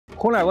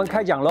胡乃文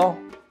开讲喽！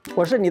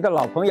我是你的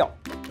老朋友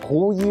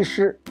胡医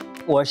师。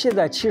我现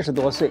在70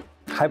多岁，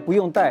还不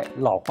用戴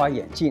老花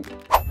眼镜。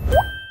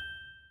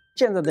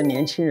现在的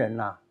年轻人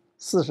呐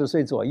，40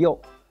岁左右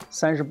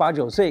，38、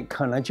9岁，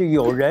可能就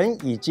有人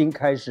已经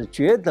开始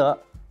觉得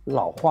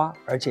老花，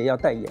而且要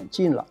戴眼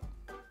镜了。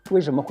为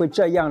什么会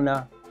这样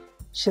呢？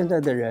现在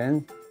的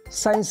人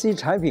3C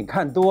产品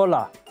看多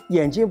了，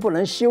眼睛不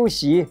能休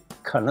息，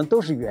可能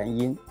都是原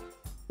因。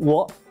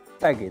我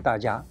带给大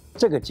家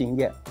这个经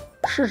验，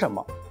吃什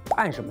么，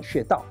按什么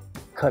穴道，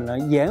可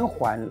能延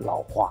缓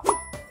老花。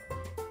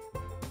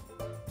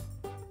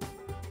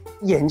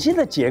眼睛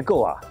的结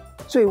构啊，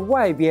最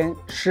外边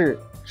是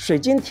水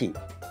晶体、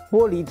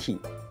玻璃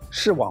体、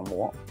视网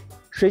膜。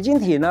水晶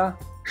体呢，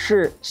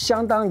是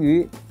相当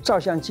于照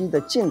相机的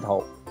镜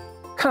头，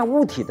看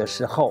物体的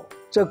时候，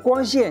这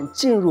光线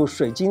进入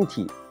水晶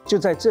体，就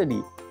在这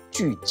里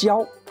聚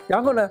焦，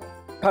然后呢，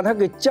把它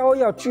给焦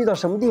要聚到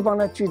什么地方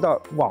呢？聚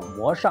到网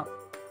膜上。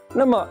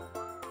那么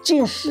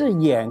近视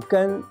眼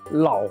跟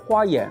老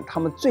花眼，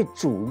它们最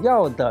主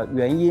要的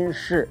原因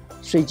是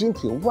水晶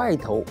体外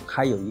头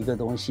还有一个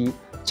东西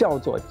叫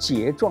做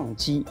睫状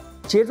肌。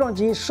睫状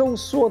肌收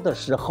缩的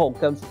时候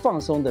跟放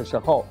松的时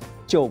候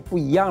就不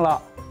一样了，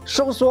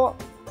收缩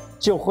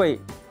就会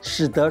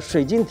使得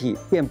水晶体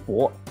变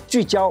薄，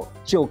聚焦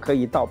就可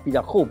以到比较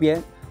后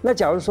边。那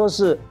假如说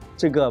是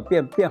这个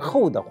变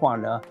厚的话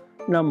呢，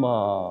那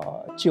么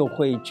就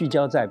会聚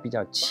焦在比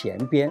较前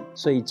边，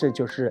所以这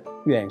就是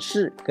远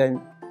视跟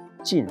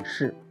近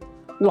视。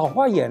老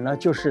花眼呢，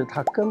就是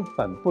它根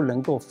本不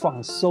能够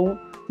放松，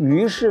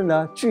于是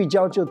呢，聚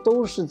焦就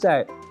都是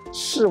在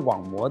视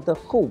网膜的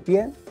后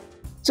边。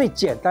最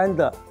简单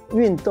的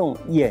运动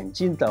眼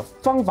睛的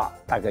方法，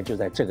大概就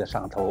在这个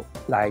上头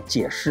来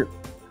解释。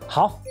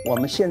好，我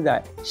们现在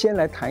先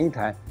来谈一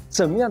谈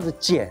怎么样子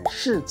检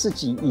视自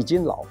己已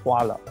经老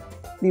花了。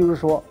例如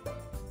说，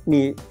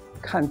你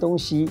看东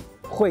西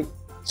会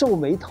皱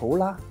眉头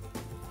啦，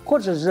或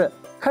者是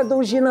看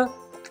东西呢，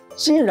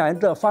竟然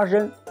的发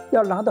生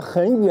要拿得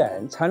很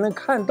远才能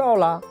看到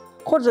啦，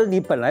或者你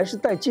本来是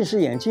戴近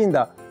视眼镜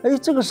的，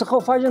这个时候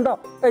发现到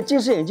戴近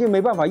视眼镜没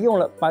办法用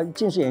了，把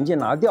近视眼镜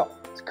拿掉，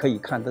可以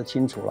看得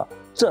清楚了，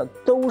这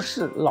都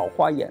是老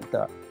花眼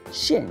的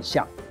现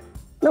象。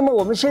那么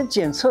我们先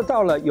检测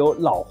到了有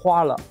老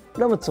花了，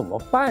那么怎么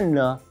办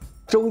呢？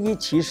中医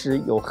其实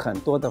有很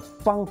多的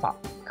方法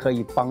可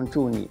以帮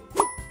助你。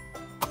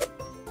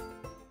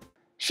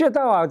穴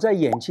道啊，在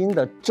眼睛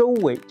的周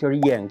围，就是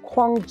眼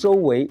眶周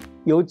围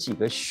有几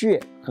个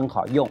穴很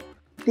好用。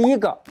第一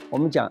个，我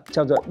们讲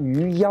叫做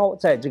鱼腰，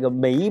在这个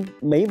眉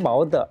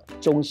毛的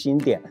中心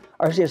点，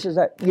而且是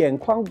在眼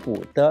眶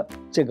骨的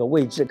这个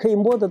位置，可以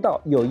摸得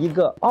到有一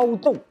个凹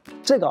洞，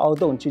这个凹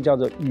洞就叫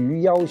做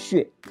鱼腰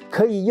穴。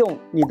可以用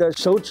你的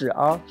手指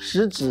啊，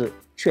食指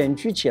蜷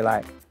曲起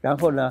来，然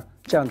后呢，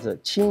这样子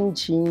轻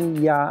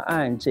轻压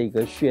按这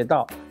个穴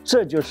道，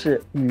这就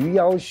是鱼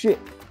腰穴。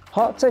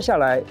好，再下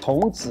来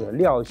童子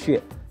髎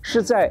穴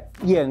是在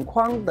眼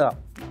眶的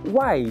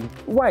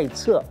外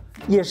侧，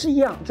也是一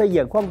样，在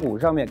眼眶骨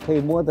上面可以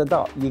摸得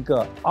到一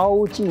个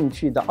凹进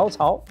去的凹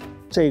槽，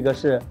这个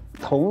是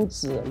童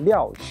子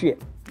髎穴。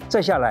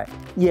再下来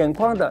眼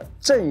眶的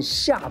正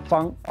下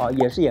方啊，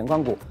也是眼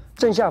眶骨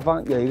正下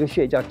方有一个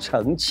穴叫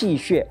承泣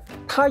穴，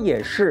它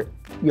也是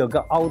有个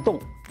凹洞，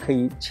可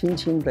以轻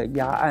轻的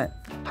压按。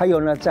还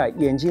有呢，在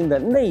眼睛的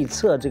内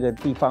侧这个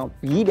地方，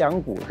鼻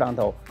梁骨上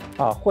头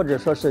啊，或者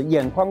说是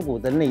眼眶骨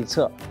的内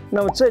侧，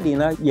那么这里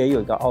呢也有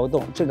一个凹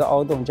洞，这个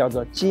凹洞叫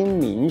做睛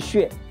明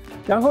穴。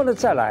然后呢，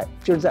再来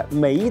就是在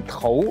眉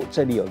头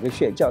这里有一个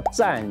穴叫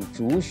暂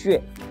足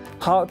穴。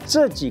好，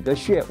这几个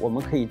穴我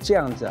们可以这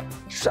样子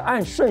是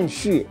按顺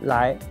序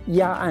来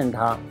压按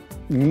它：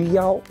鱼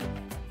腰、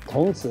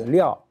童子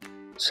髎、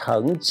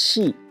承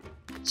泣、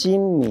睛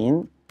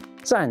明、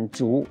暂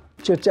足。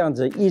就这样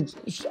子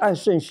按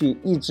顺序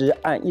一直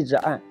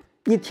按，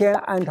一天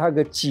按它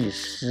个几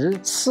十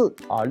次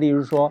啊，例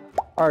如说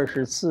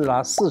20次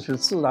啦、40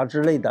次啦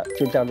之类的，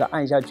就这样子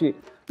按下去，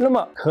那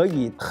么可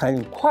以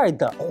很快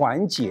的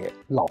缓解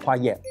老花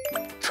眼。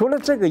除了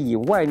这个以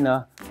外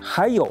呢，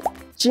还有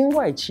经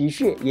外奇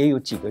穴也有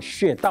几个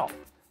穴道。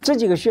这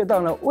几个穴道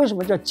呢，为什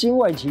么叫经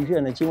外奇穴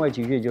呢？经外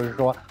奇穴就是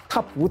说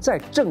它不在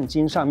正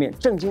经上面，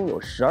正经有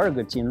12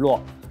个经络。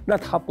那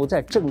它不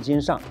在正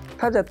经上，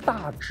它在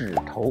大指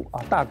头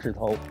啊，大指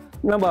头。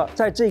那么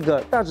在这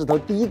个大指头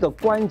第一个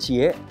关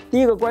节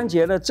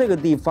呢，这个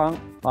地方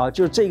啊，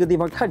就这个地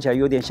方看起来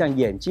有点像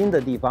眼睛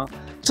的地方，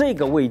这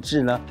个位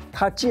置呢，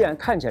它既然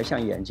看起来像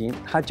眼睛，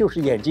它就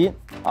是眼睛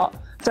啊。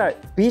在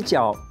比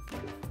较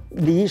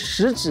离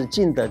食指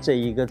近的这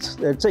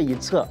一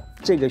侧，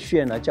这个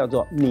穴呢叫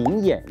做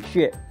明眼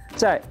穴，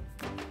在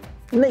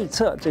内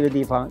侧这个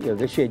地方有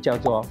个穴叫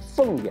做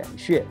凤眼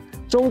穴。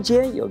中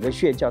间有个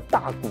穴叫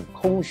大骨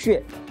空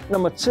穴，那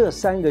么这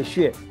3个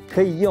穴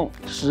可以用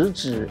食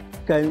指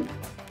跟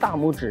大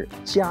拇指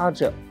夹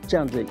着这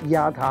样子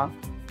压它，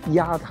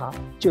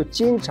就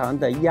经常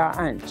的压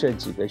按这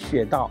几个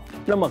穴道，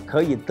那么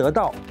可以得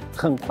到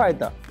很快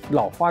的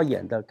老花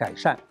眼的改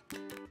善。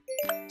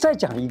再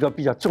讲一个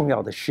比较重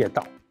要的穴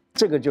道，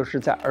这个就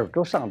是在耳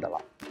朵上的了。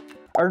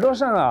耳朵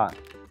上啊，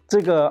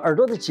这个耳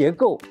朵的结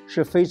构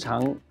是非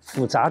常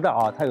复杂的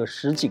啊，它有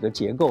10几个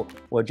结构，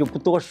我就不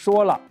多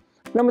说了。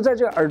那么在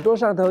这个耳朵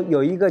上头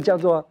有一个叫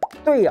做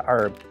对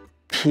耳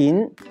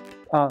屏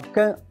啊，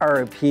跟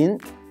耳屏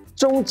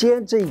中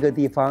间这个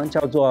地方叫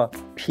做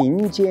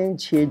屏间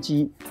切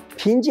肌。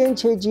屏间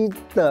切肌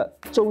的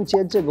中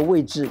间这个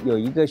位置有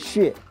一个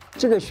穴，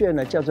这个穴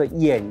呢叫做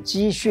眼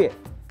肌穴。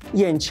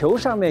眼球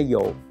上面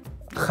有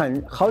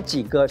好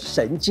几个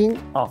神经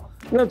啊，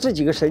那这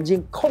几个神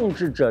经控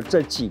制着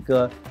这几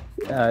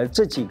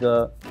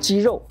个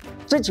肌肉。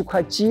这几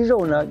块肌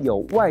肉呢，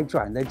有外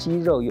转的肌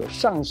肉，有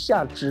上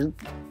下直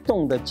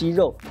动的肌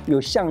肉，有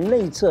向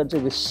内侧这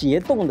个斜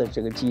动的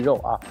这个肌肉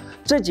啊。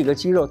这几个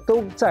肌肉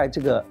都在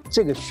这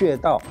个穴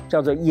道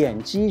叫做眼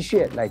肌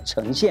穴来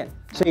呈现。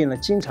所以呢，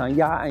经常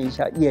压按一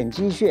下眼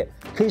肌穴，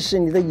可以使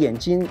你的眼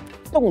睛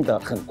动得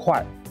很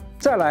快。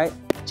再来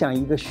讲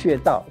一个穴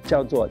道，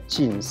叫做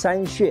颈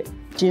三穴。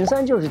颈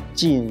三就是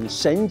颈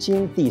神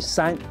经第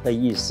3的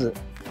意思。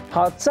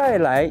好，再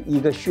来一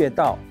个穴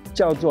道，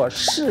叫做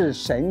视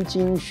神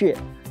经穴。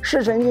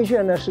视神经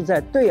穴呢是在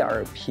对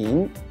耳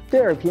屏，对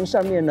耳屏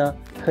上面呢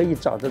可以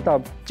找得到，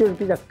就是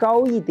比较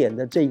高一点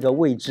的这个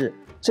位置。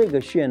这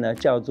个穴呢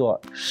叫做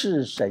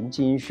视神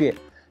经穴。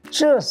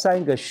这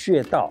3个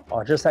穴道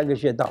啊，这3个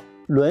穴道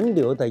轮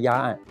流的压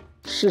按，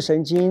视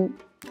神经、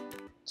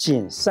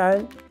颈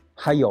三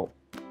还有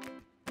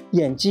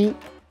眼肌，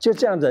就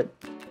这样子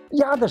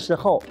压的时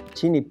候，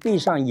请你闭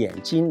上眼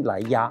睛来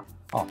压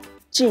啊。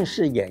近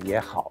视眼也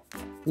好，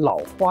老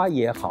花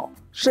也好，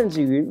甚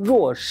至于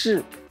弱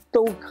视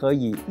都可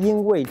以，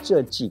因为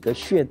这几个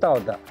穴道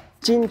的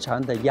经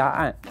常的压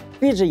按，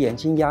闭着眼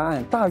睛压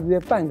按，大约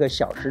半个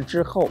小时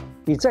之后，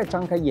你再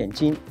张开眼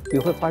睛，你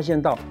会发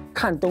现到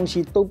看东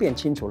西都变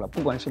清楚了，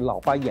不管是老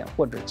花眼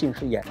或者近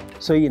视眼。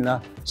所以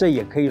呢，这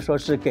也可以说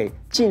是给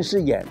近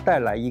视眼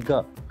带来一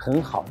个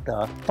很好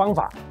的方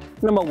法。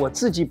那么我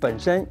自己本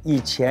身以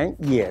前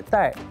也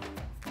戴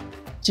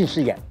近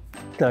视眼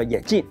的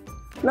眼镜，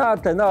那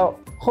等到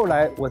后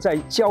来我在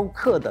教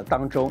课的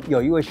当中，有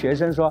一位学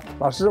生说：“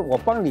老师，我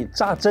帮你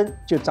扎针，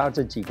就扎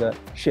这几个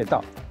穴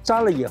道。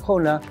扎了以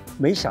后呢，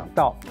没想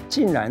到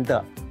竟然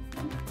的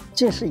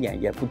近视眼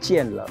也不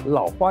见了，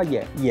老花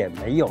眼也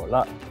没有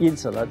了。因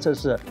此呢，这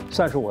是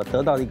算是我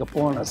得到的一个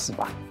bonus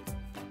吧。”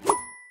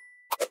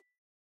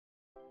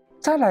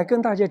再来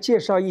跟大家介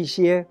绍一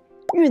些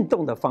运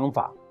动的方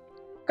法。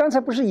刚才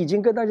不是已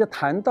经跟大家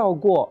谈到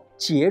过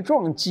睫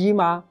状肌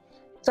吗？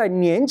在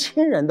年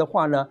轻人的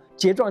话呢，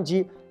睫状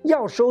肌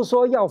要收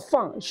缩要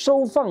放，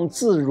收放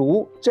自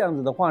如，这样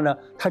子的话呢，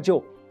他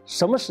就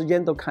什么时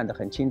间都看得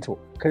很清楚。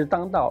可是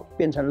当到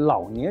变成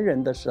老年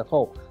人的时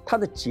候，他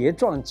的睫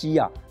状肌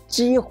啊，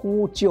几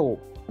乎就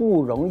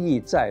不容易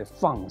再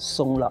放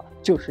松了，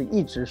就是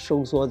一直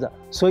收缩着。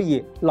所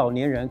以老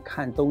年人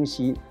看东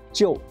西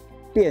就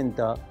变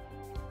得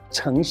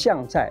成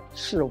像在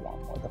视网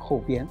膜的后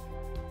边。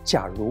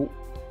假如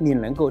你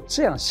能够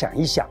这样想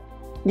一想，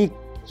你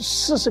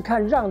试试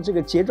看，让这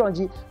个睫状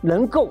肌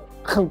能够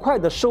很快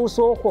的收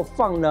缩或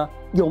放呢，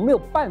有没有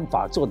办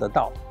法做得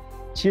到？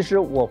其实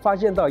我发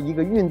现到一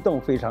个运动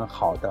非常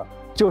好的，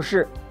就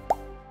是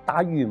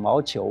打羽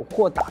毛球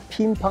或打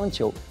乒乓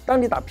球。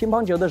当你打乒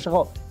乓球的时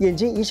候，眼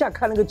睛一下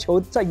看那个球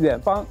在远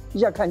方，一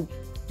下看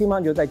乒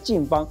乓球在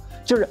近方，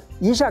就是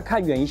一下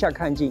看远，一下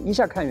看近，一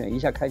下看远，一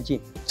下看近。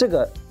这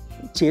个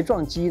睫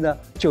状肌呢，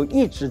就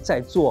一直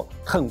在做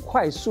很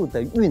快速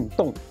的运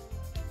动。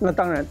那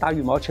当然打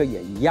羽毛球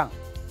也一样。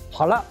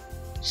好了，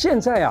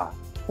现在啊，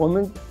我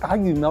们打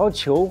羽毛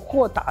球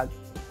或打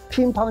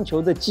乒乓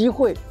球的机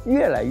会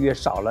越来越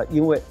少了，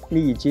因为你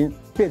已经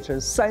变成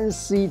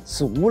3C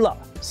族了，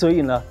所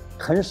以呢，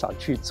很少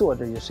去做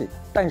这些事。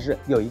但是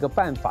有一个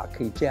办法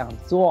可以这样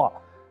做。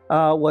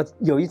我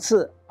有一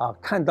次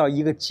看到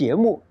一个节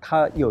目，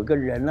他有个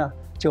人呢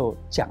就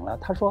讲了，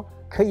他说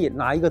可以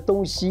拿一个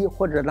东西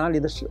或者拿你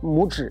的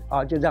拇指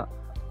就这样，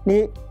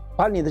你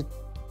把你的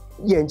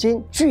眼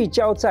睛聚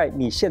焦在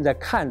你现在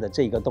看的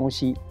这个东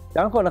西，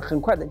然后呢，很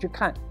快的去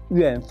看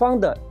远方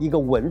的一个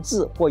文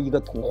字或一个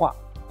图画，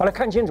把它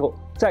看清楚，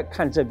再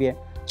看这边，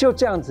就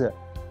这样子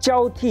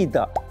交替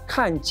的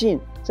看近，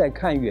再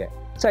看远，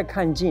再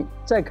看近，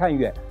再看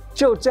远，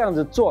就这样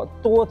子做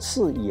多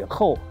次以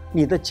后，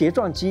你的睫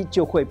状肌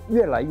就会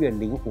越来越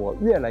灵活，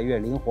越来越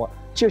灵活。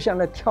就像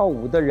那跳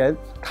舞的人，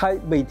他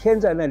每天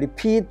在那里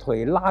劈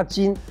腿拉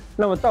筋，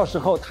那么到时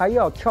候他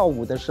要跳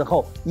舞的时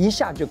候，一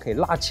下就可以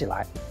拉起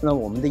来。那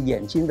我们的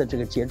眼睛的这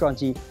个睫状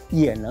肌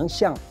也能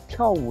像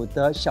跳舞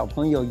的小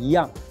朋友一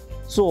样，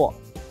做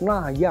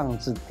那样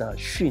子的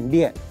训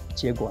练，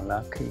结果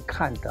呢，可以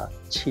看得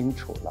清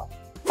楚了。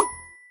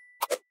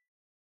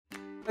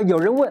有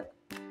人问，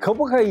可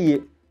不可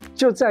以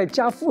就在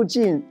家附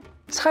近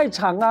菜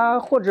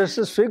场或者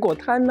是水果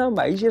摊呢，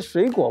买一些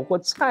水果或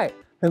菜，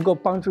能够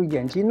帮助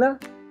眼睛呢？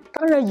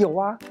当然有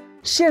啊！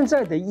现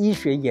在的医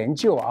学研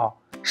究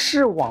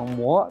视网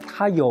膜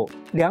它有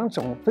2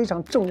种非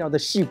常重要的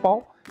细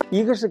胞，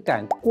一个是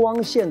感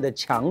光线的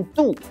强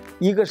度，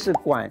一个是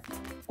管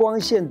光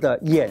线的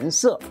颜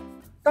色。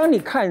当你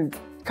看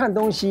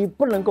东西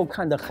不能够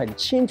看得很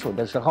清楚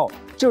的时候，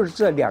就是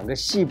这2个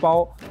细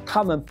胞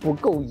它们不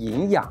够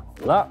营养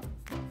了。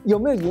有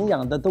没有营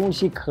养的东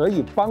西可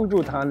以帮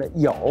助它呢？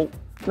有。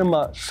那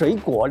么水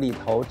果里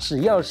头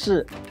只要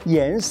是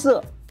颜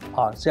色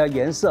只要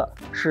颜色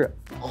是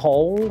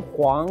红、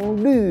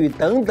黄、绿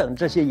等等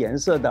这些颜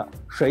色的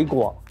水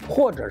果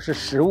或者是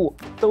食物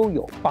都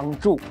有帮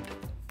助。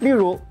例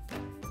如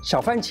小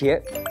番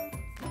茄、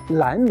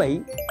蓝莓、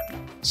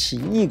奇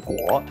异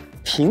果、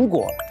苹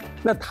果，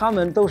那它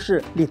们都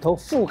是里头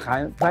富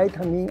含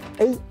vitamin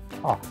A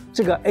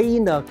这个 A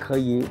呢可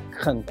以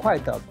很快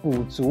的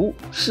补足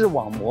视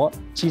网膜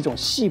几种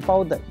细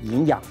胞的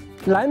营养。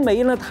蓝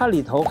莓呢，它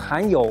里头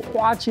含有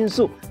花青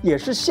素，也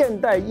是现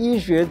代医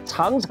学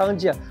常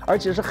讲，而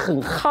且是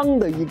很夯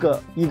的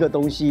一个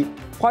东西。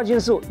花青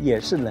素也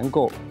是能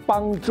够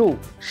帮助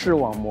视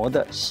网膜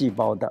的细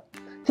胞的。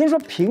听说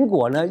苹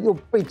果呢，又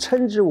被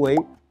称之为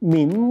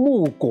明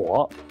目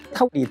果，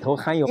它里头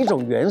含有一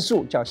种元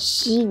素叫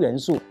硒元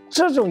素。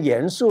这种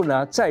元素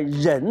呢，在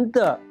人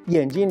的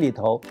眼睛里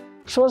头，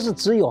说是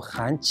只有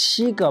含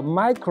7个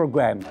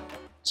microgram，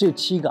 只有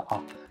7个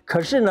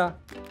可是呢，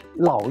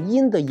老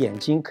鹰的眼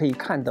睛可以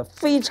看得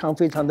非常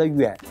的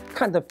远，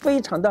看得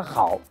非常的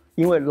好，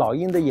因为老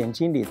鹰的眼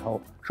睛里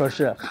头说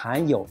是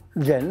含有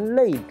人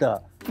类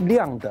的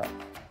量的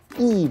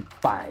100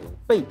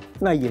倍，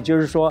那也就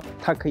是说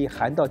它可以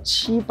含到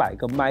700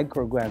个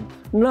microgram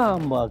那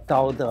么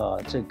高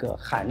的这个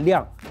含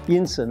量，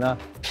因此呢，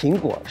苹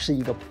果是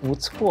一个不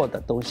错的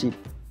东西。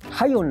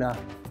还有呢，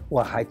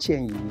我还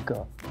建议一个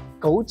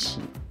枸杞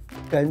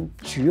跟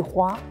菊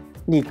花，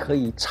你可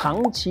以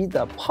长期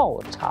的泡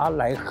茶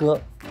来喝。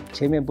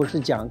前面不是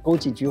讲枸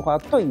杞菊花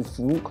对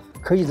服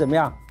可以怎么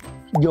样，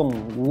永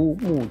无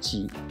目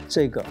疾。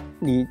这个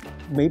你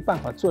没办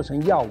法做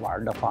成药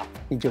丸的话，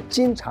你就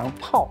经常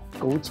泡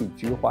枸杞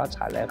菊花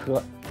茶来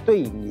喝，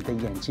对你的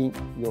眼睛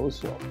有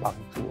所帮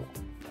助。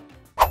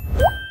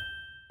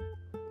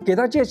给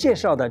大家介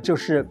绍的就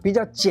是比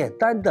较简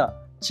单的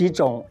几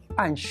种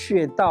按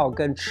穴道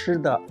跟吃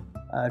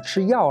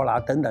药啦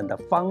等等的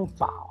方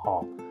法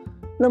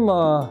那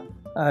么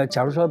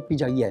假如说比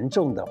较严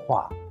重的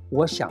话，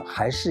我想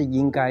还是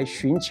应该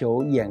寻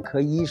求眼科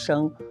医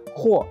生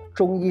或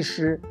中医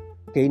师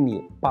给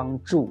你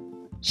帮助。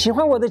喜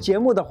欢我的节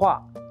目的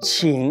话，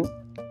请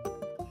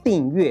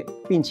订阅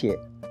并且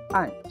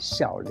按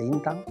小铃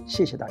铛，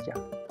谢谢大家。